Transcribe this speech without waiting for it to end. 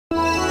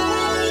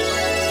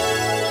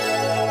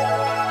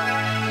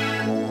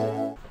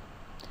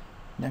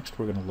Next,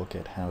 we're going to look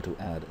at how to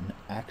add an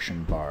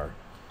action bar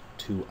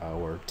to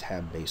our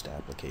tab-based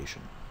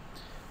application.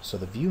 So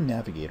the View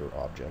Navigator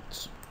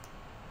objects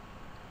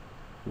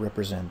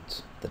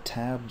represent the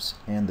tabs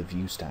and the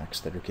view stacks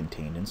that are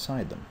contained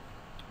inside them.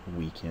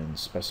 We can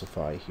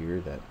specify here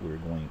that we're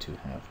going to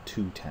have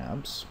 2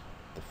 tabs.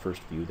 The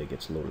first view that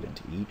gets loaded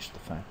into each, the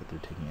fact that they're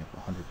taking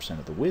up 100%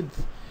 of the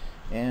width,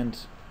 and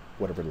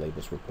whatever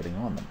labels we're putting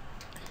on them.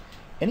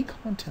 Any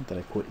content that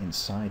I put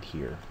inside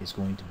here is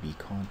going to be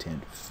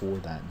content for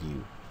that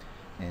view.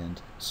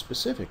 And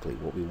specifically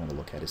what we want to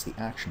look at is the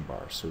action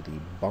bar. So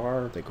the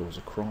bar that goes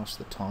across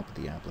the top of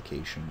the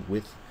application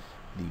with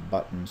the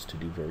buttons to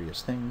do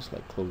various things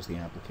like close the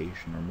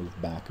application or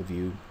move back a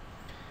view,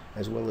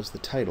 as well as the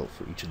title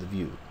for each of the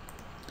view.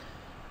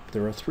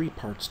 There are 3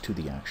 parts to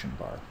the action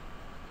bar.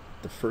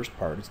 The first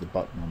part is the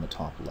button on the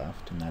top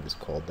left, and that is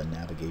called the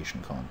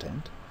navigation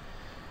content.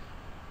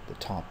 The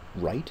top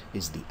right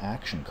is the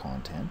action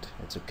content.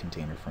 It's a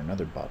container for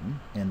another button.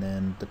 And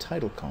then the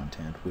title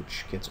content,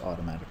 which gets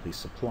automatically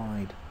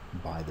supplied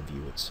by the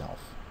view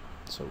itself.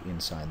 So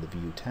inside the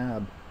view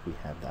tab, we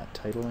have that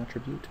title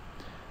attribute.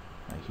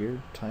 Right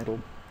here,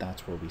 title,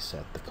 that's where we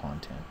set the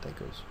content that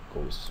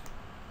goes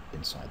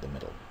inside the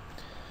middle.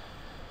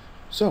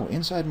 So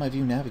inside my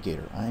View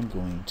Navigator, I'm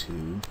going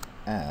to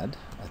add,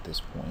 at this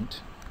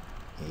point,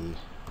 a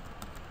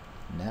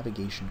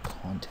navigation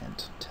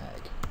content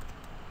tag.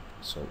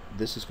 So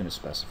this is going to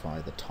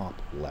specify the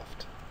top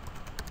left.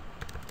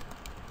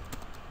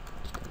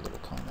 Just put a little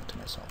comment to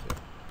myself here.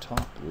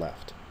 Top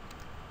left.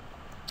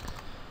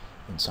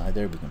 Inside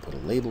there we can put a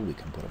label, we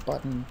can put a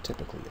button.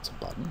 Typically it's a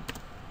button.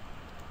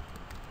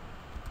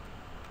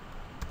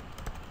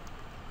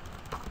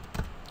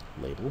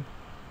 Label,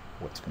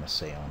 what's going to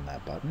say on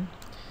that button.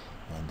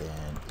 And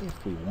then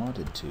if we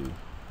wanted to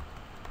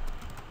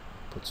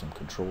put some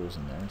controls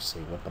in there, say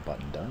what the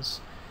button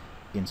does.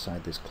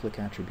 Inside this click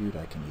attribute,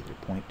 I can either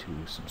point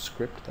to some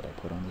script that I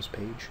put on this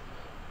page,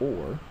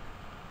 or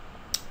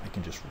I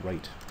can just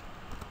write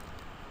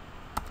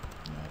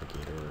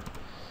Navigator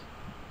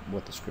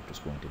what the script is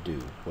going to do,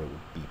 what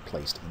would be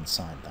placed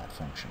inside that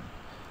function.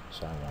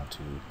 So I want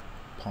to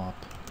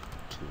pop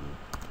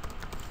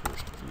to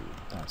first view.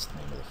 That's the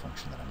name of the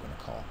function that I'm going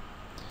to call.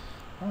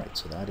 Alright,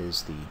 so that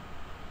is the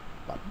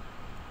button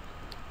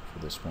for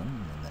this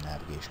one, and the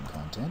navigation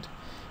content.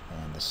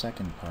 And the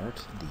second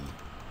part,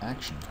 the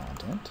action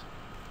content.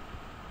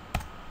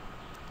 There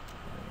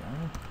we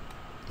are.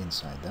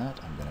 Inside that,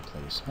 I'm going to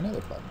place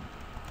another button.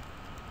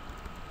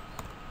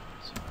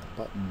 So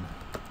button,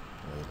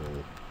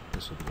 label,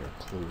 this will be our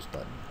close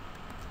button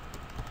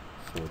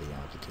for the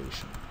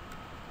application.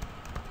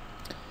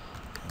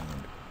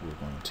 And we're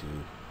going to,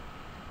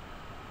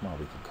 well,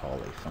 we could call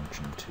a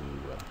function to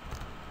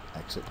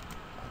exit.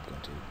 I'm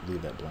going to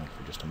leave that blank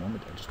for just a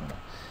moment. I just want to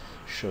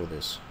show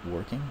this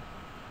working.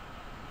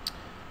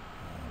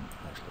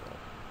 Actually, I'll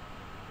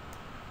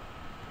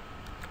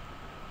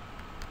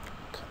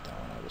cut that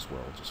one out as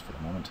well, just for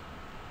the moment.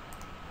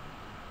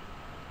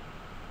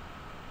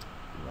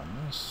 Run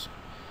this,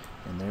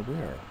 and there we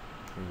are.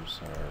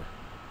 Here's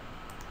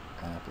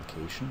our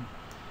application.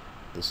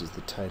 This is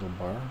the title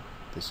bar.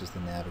 This is the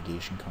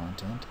navigation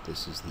content.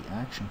 This is the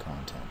action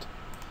content.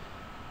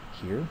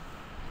 Here,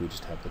 we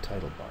just have the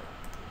title bar.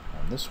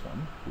 On this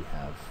one, we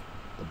have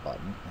the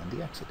button and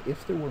the exit.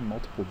 If there were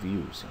multiple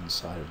views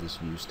inside of this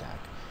view stack,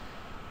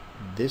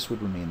 this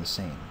would remain the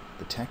same.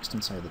 The text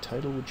inside the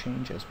title would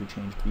change as we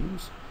changed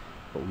views,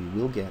 but we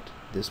will get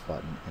this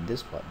button and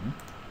this button.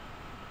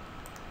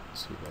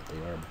 Let's see what they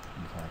are,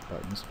 in fact,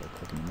 buttons. By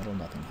clicking in the middle,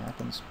 nothing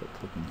happens, but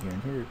clicking here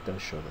and here, it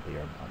does show that they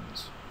are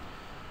buttons.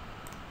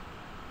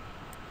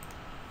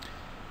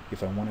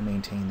 If I want to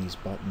maintain these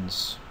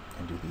buttons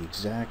and do the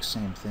exact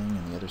same thing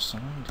on the other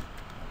side,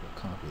 I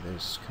will copy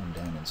this, come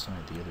down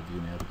inside the other View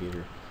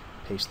Navigator,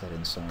 paste that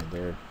inside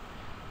there.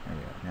 There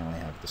we are. Now I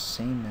have the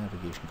same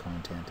navigation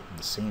content and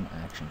the same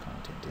action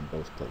content in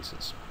both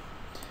places.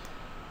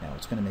 Now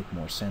it's going to make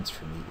more sense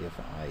for me if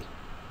I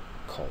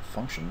call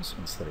functions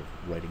instead of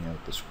writing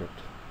out the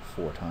script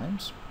 4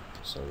 times.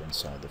 So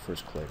inside the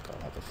first click,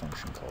 I'll have a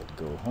function called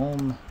go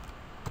home.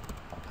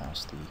 I'll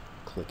pass the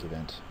click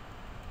event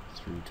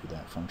through to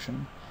that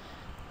function,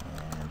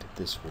 and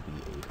this will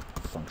be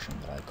a function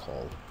that I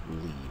call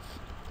leave.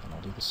 And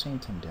I'll do the same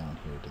thing down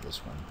here to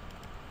this one.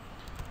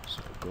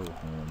 So go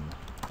home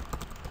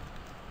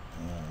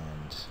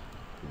and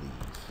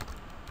leave.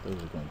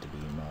 Those are going to be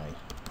my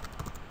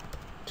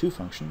 2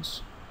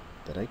 functions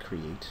that I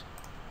create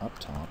up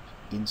top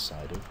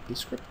inside of a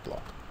script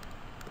block.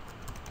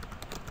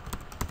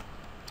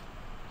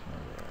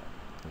 There.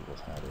 We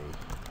will have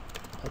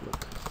a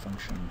public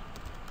function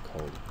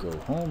called go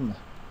home,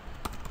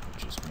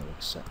 which is going to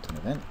accept an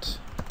event.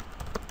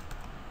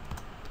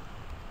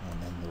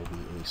 And then there will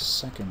be a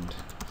second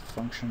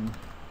function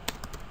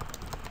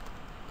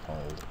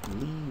called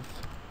leave,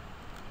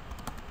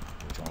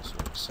 which also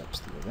accepts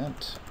the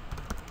event,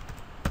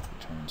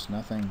 returns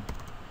nothing,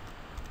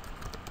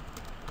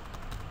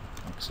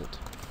 exit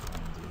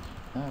from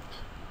the app,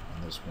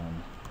 and this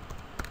one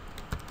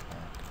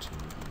back to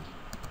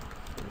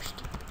the first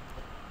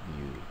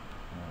view.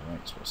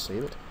 Alright, so we'll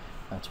save it.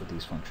 That's what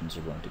these functions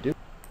are going to do.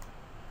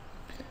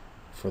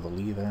 For the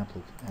leave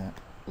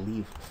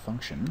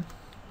function,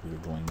 we're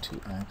going to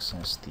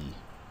access the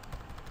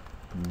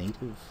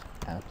native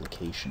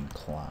application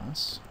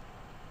class,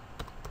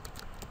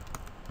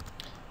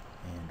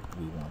 and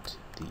we want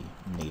the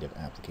native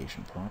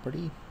application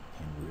property,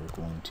 and we're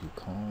going to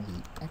call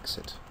the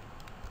exit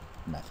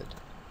method.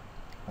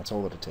 That's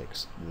all that it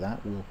takes.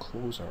 That will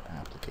close our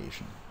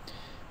application,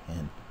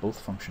 and both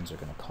functions are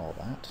going to call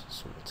that,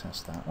 so we'll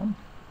test that one.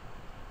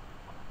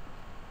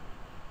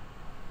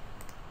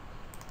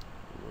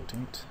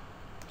 Rotate.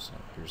 So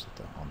here's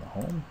on the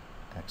home,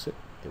 exit,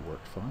 it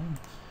worked fine.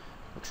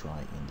 We'll try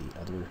in the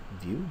other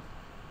view.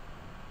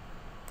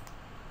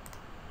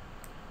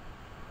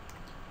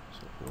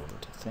 So go over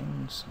to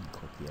things and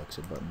click the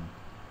exit button.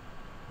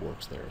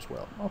 Works there as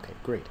well. Okay,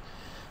 great.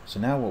 So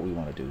now what we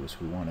want to do is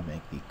we want to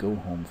make the go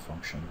home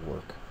function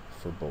work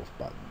for both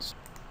buttons.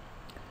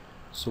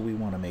 So we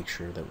want to make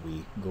sure that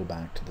we go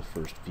back to the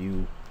first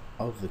view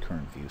of the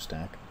current view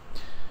stack.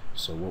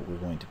 So what we're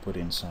going to put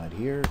inside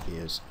here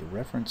is a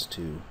reference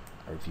to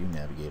our view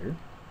navigator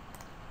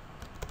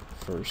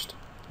first,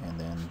 and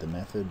then the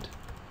method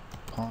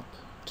pop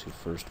to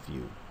first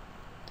view.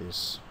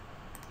 This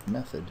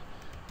method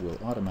will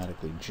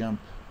automatically jump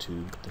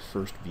to the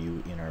first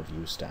view in our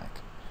view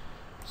stack.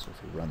 So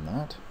if we run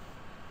that,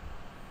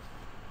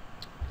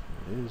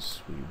 here it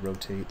is, we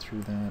rotate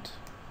through that,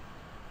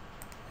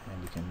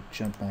 and we can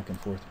jump back and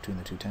forth between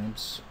the two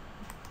tabs.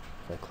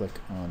 If I click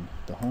on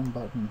the home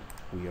button,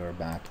 we are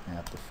back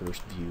at the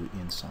first view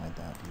inside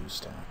that view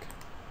stack.